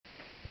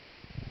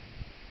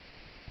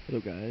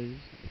Hello guys,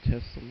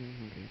 test something.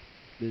 Okay,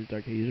 this is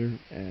Dark Hazer,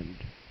 and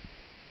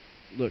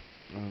look,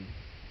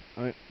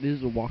 this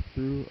is a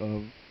walkthrough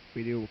of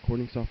video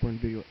recording software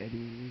and video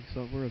editing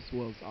software as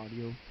well as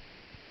audio.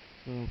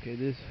 Okay,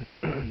 this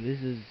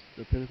this is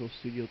the Pinnacle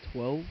Studio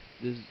 12.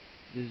 This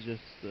is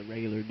just the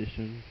regular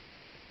edition.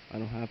 I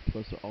don't have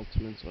Plus or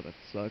Ultimate, so that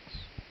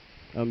sucks.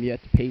 You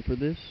have to pay for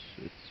this.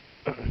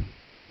 It's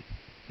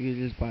you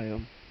can just buy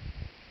I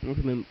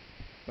recommend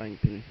buying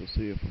Pinnacle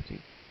Studio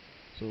 14.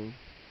 So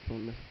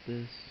don't mess with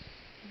this.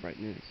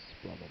 Brightness,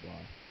 blah blah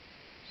blah.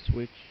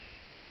 Switch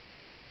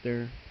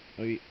there.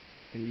 And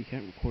you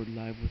can't record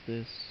live with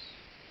this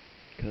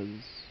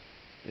because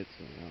it's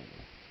I don't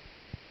know.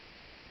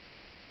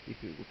 You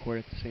could record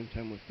at the same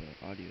time with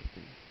the audio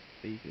thing.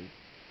 But you could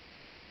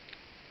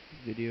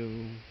video,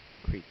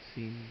 create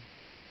scene,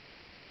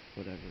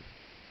 whatever.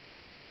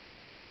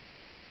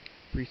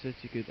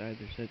 Presets you could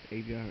either set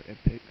AVI or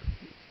Epic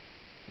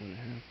 1.5.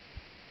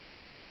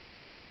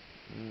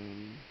 You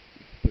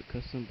could put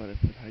custom, but I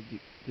put high.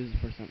 This is the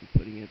first time I'm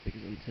putting it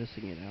because I'm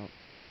testing it out.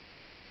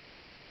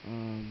 I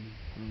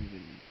don't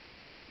even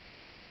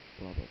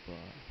blah blah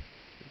blah.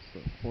 It's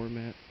the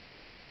format.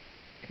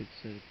 Could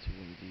set it to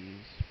one of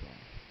these. Blah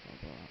blah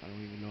blah. I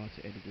don't even know how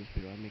to edit this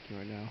video I'm making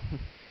right now.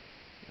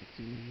 Like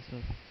zoom and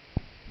stuff.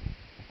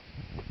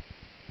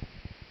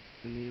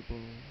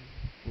 Enable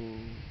full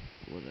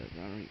whatever.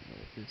 I don't even know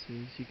what this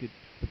is. You could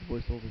put the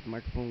voice over the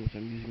microphone, which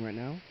I'm using right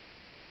now.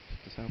 Set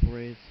the sample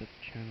rate. Set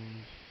the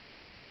channels.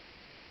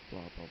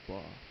 Blah blah blah.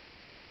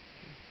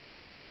 Okay.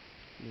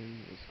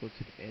 Then let's go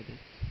to the edit.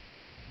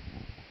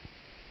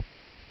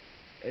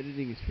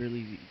 Editing is fairly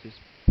easy. You just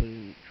put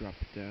in, drop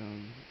it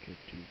down, get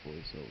to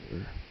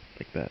voiceover,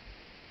 like that.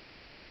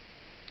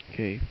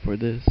 Okay, for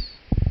this,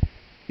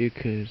 you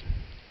could,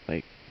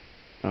 like,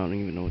 I don't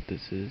even know what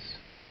this is.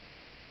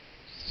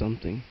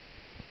 Something.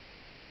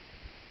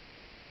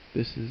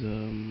 This is, I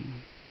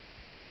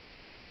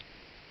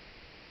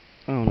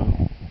don't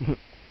know.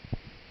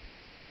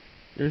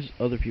 There's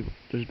other people,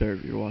 there's better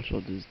if you watch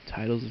all these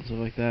titles and stuff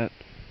like that.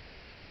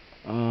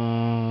 I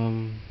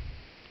don't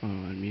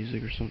know, and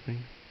music or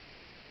something.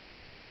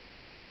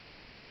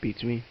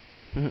 Beats me.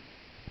 I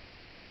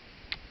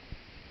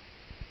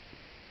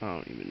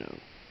don't even know.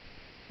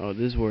 Oh,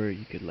 this is where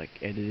you could like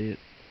edit it,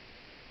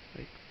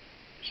 like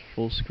just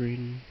full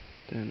screen,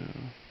 then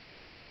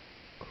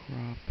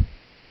crop.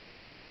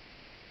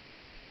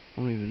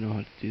 I don't even know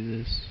how to do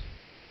this.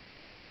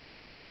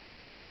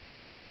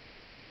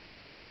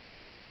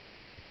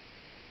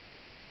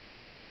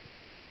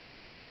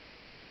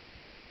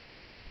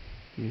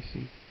 Let me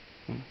see.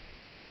 Oh.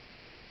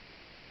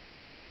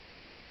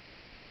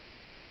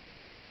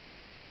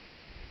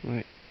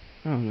 Like,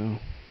 I don't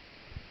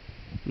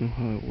know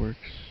how it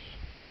works.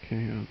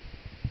 Okay,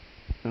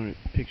 alright,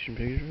 picture.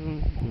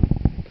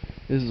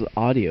 This is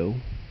audio.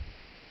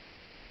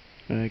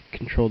 I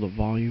control the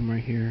volume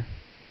right here.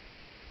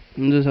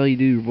 And this is how you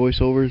do your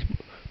voiceovers,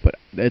 but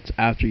that's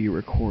after you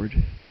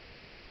record.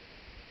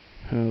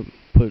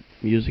 Put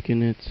music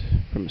in it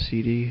from a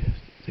CD.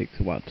 It takes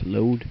a while to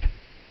load.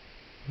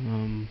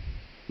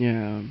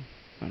 Yeah,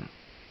 I don't know.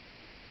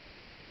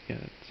 Yeah,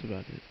 that's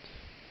about it.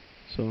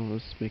 So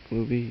let's make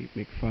movie,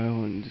 make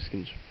file, and just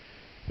can.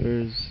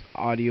 There's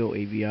audio,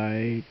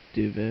 AVI,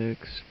 DivX,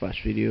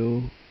 Flash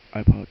Video,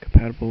 iPod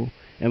compatible,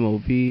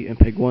 MOV,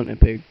 MPEG 1,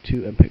 MPEG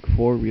 2, MPEG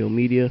 4, Real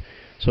Media,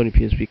 Sony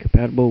PSP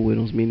compatible,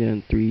 Windows Media,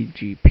 and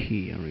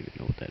 3GP. I don't even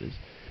know what that is.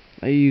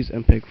 I use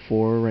MPEG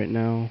 4 right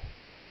now,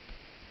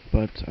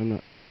 but I'm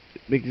not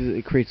because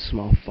it creates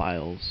small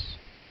files.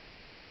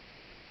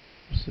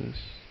 What's this?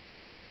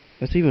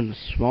 That's even a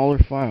smaller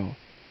file.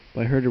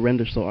 But I heard it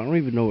render slow. I don't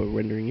even know what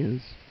rendering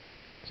is.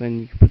 So then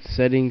you can put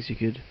settings. You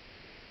could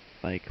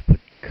like put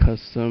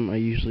custom. I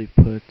usually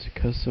put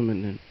custom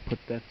and then put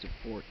that to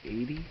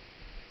 480.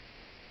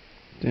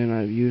 Then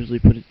I usually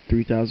put it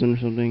 3000 or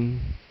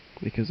something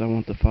because I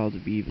want the file to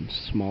be even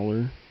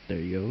smaller. There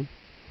you go.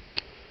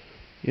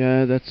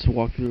 Yeah, that's a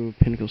walkthrough of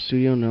Pinnacle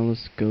Studio. Now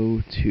let's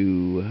go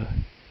to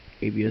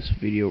AVS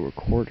Video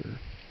Recorder.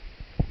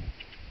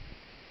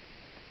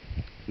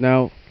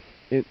 Now,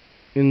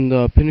 in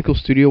the Pinnacle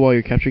Studio, while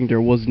you're capturing,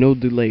 there was no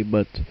delay,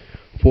 but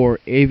for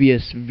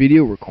AVS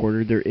Video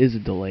Recorder, there is a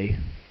delay,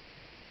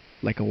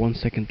 like a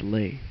 1-second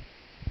delay.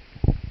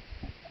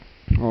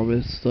 All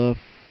this stuff,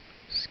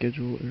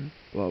 scheduler,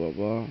 blah blah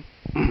blah.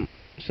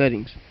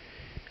 Settings.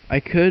 I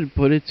could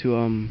put it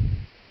to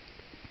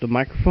the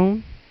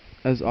microphone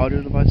as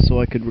audio device, so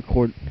I could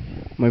record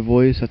my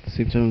voice at the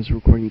same time as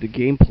recording the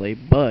gameplay.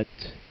 But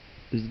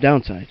there's a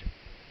downside.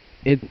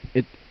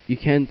 You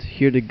can't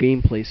hear the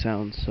gameplay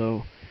sound,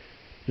 so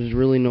there's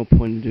really no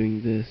point in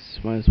doing this.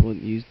 Might as well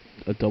use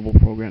a double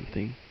program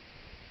thing.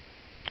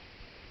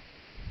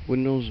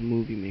 Windows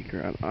Movie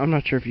Maker. I'm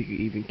not sure if you can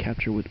even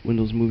capture with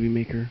Windows Movie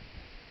Maker.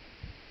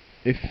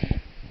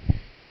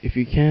 If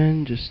you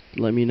can, just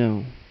let me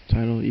know.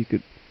 Title, you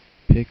could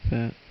pick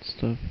that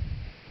stuff.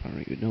 I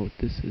don't even know what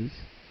this is.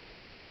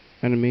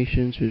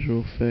 Animations,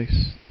 visual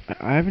effects.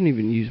 I haven't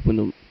even used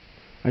Windows.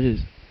 I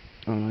don't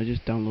know, I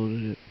just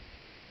downloaded it.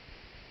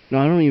 No,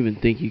 I don't even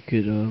think you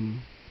could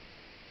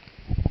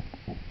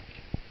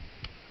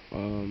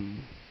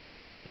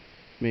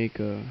make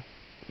a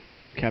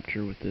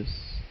capture with this.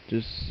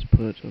 Just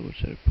put what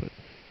should I put?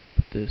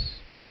 Put this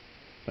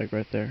like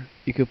right there.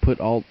 You could put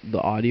all the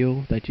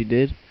audio that you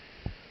did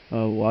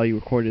while you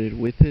recorded it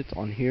with it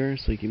on here,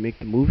 so you can make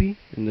the movie,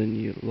 and then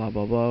you blah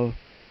blah blah,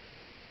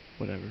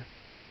 whatever.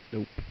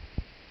 Nope.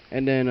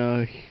 And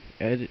then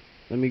edit.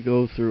 Let me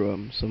go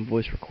through some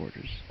voice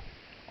recorders.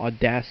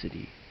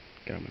 Audacity.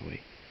 Get out of my way.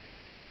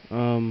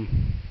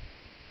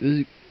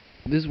 This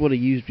is what I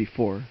used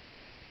before,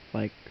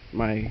 like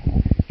my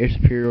air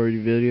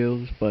superiority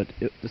videos, but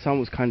the sound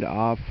was kind of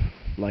off.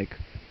 Like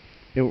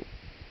it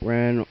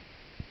ran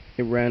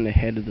it ran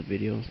ahead of the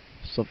videos,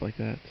 stuff like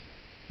that.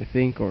 I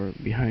think, or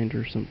behind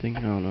or something.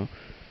 I don't know.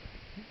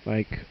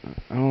 Like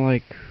I don't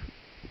like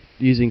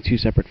using two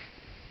separate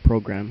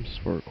programs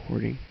for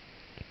recording.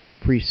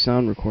 Free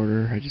sound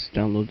recorder. I just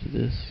downloaded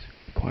this.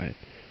 Be quiet.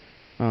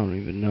 I don't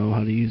even know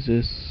how to use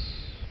this.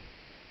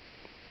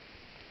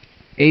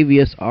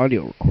 AVS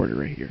audio recorder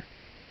right here.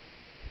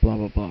 Blah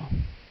blah blah.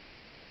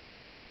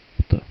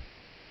 What the?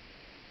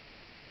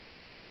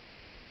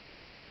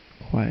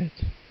 Quiet.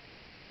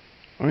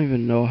 I don't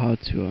even know how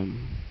to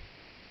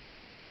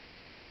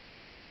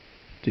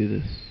do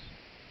this.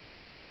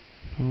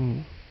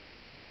 Oh.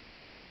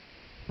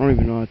 I don't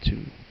even know how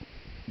to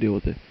deal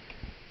with it.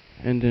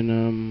 And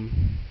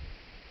then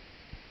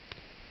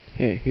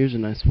hey, here's a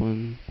nice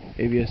one.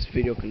 AVS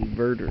video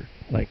converter,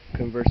 like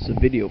converts the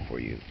video for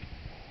you.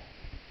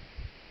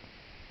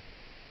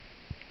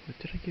 What,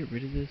 did I get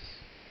rid of this?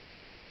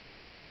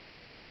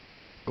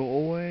 Go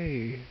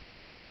away.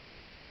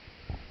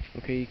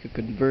 Okay, you could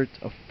convert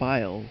a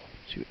file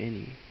to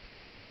any.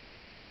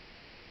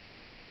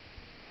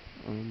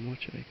 What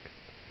should I?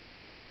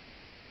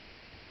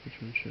 Which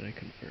one should I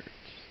convert?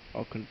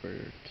 I'll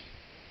convert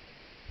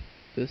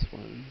this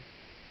one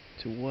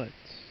to what?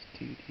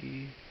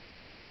 TD.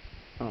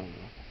 I don't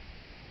know.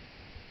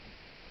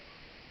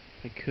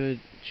 I could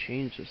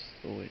change this.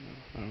 Oh wait,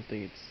 no. I don't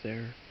think it's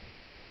there.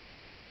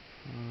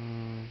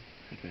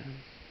 Advanced.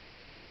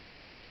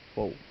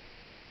 Whoa.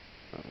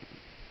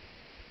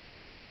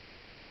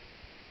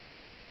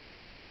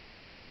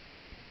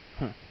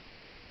 Huh.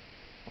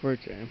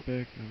 Quartz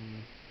Epic.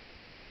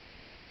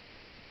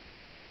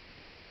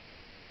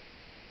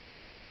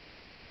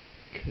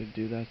 Could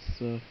do that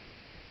stuff.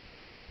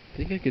 I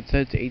think I could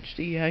set it to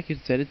HD. Yeah, I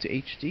could set it to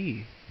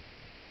HD.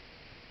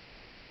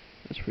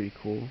 That's pretty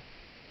cool.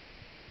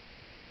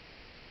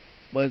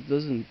 But it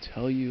doesn't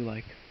tell you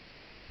like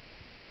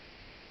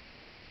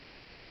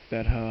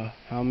that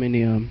how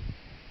many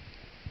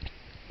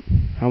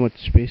how much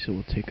space it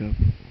will take up.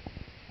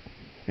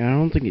 Yeah, I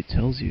don't think it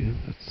tells you.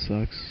 That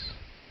sucks.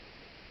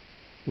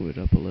 Move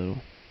it up a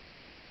little.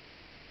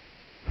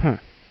 Huh.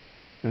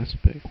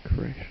 Aspect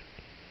correction.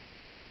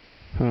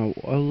 Huh.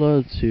 I'd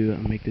love to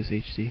make this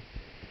HD.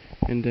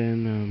 And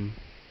then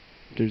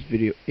there's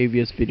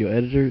AVS video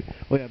editor.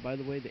 Oh yeah, by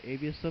the way, the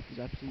AVS stuff is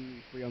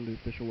absolutely free on the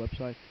official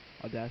website.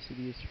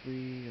 Audacity is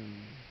free.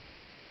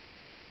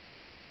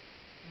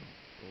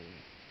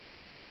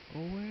 Go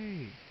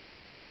away.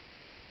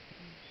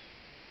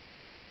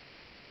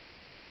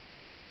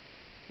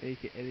 Yeah, you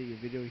can edit your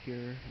video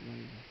here. I'm not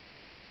even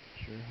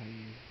sure how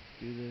you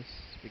do this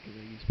because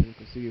I use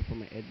Pinnacle Studio for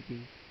my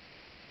editing.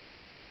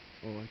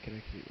 Oh, I can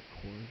actually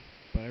record,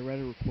 but I'd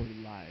rather record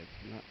live,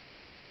 not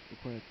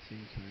record at the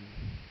same time.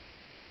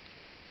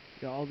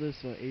 Yeah, all this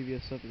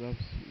AVS stuff is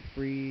absolutely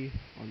free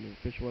on the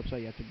official website.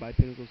 You have to buy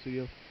Pinnacle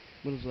Studio.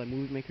 Windows Live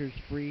Movie Maker is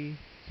free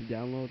to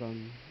download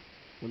on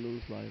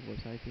Windows Live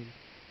website.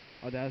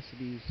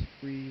 Audacity is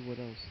free. What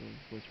else?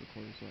 Voice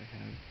recorders do I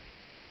have?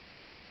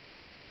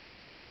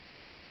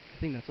 I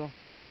think that's all.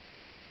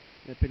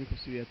 Yeah, Pinnacle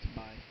Studio I have to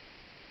buy.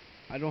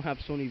 I don't have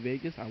Sony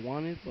Vegas. I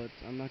want it, but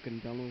I'm not gonna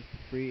download it for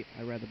free.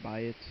 I'd rather buy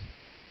it.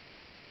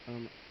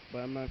 But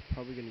I'm not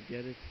probably gonna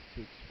get it. It's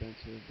too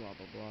expensive. Blah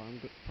blah blah.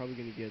 I'm probably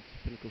gonna get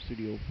Pinnacle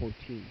Studio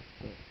 14,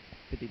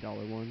 the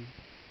 $50 one,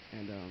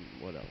 and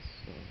what else?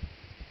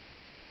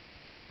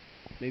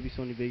 Maybe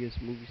Sony Vegas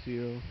Movie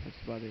Studio.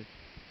 That's about it.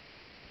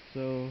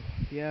 So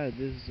yeah,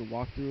 this is a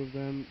walkthrough of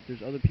them.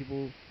 There's other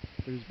people.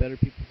 There's better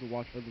people to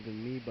watch other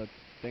than me. But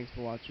thanks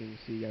for watching.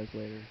 See you guys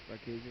later.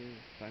 Barkazer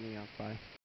signing out. Bye.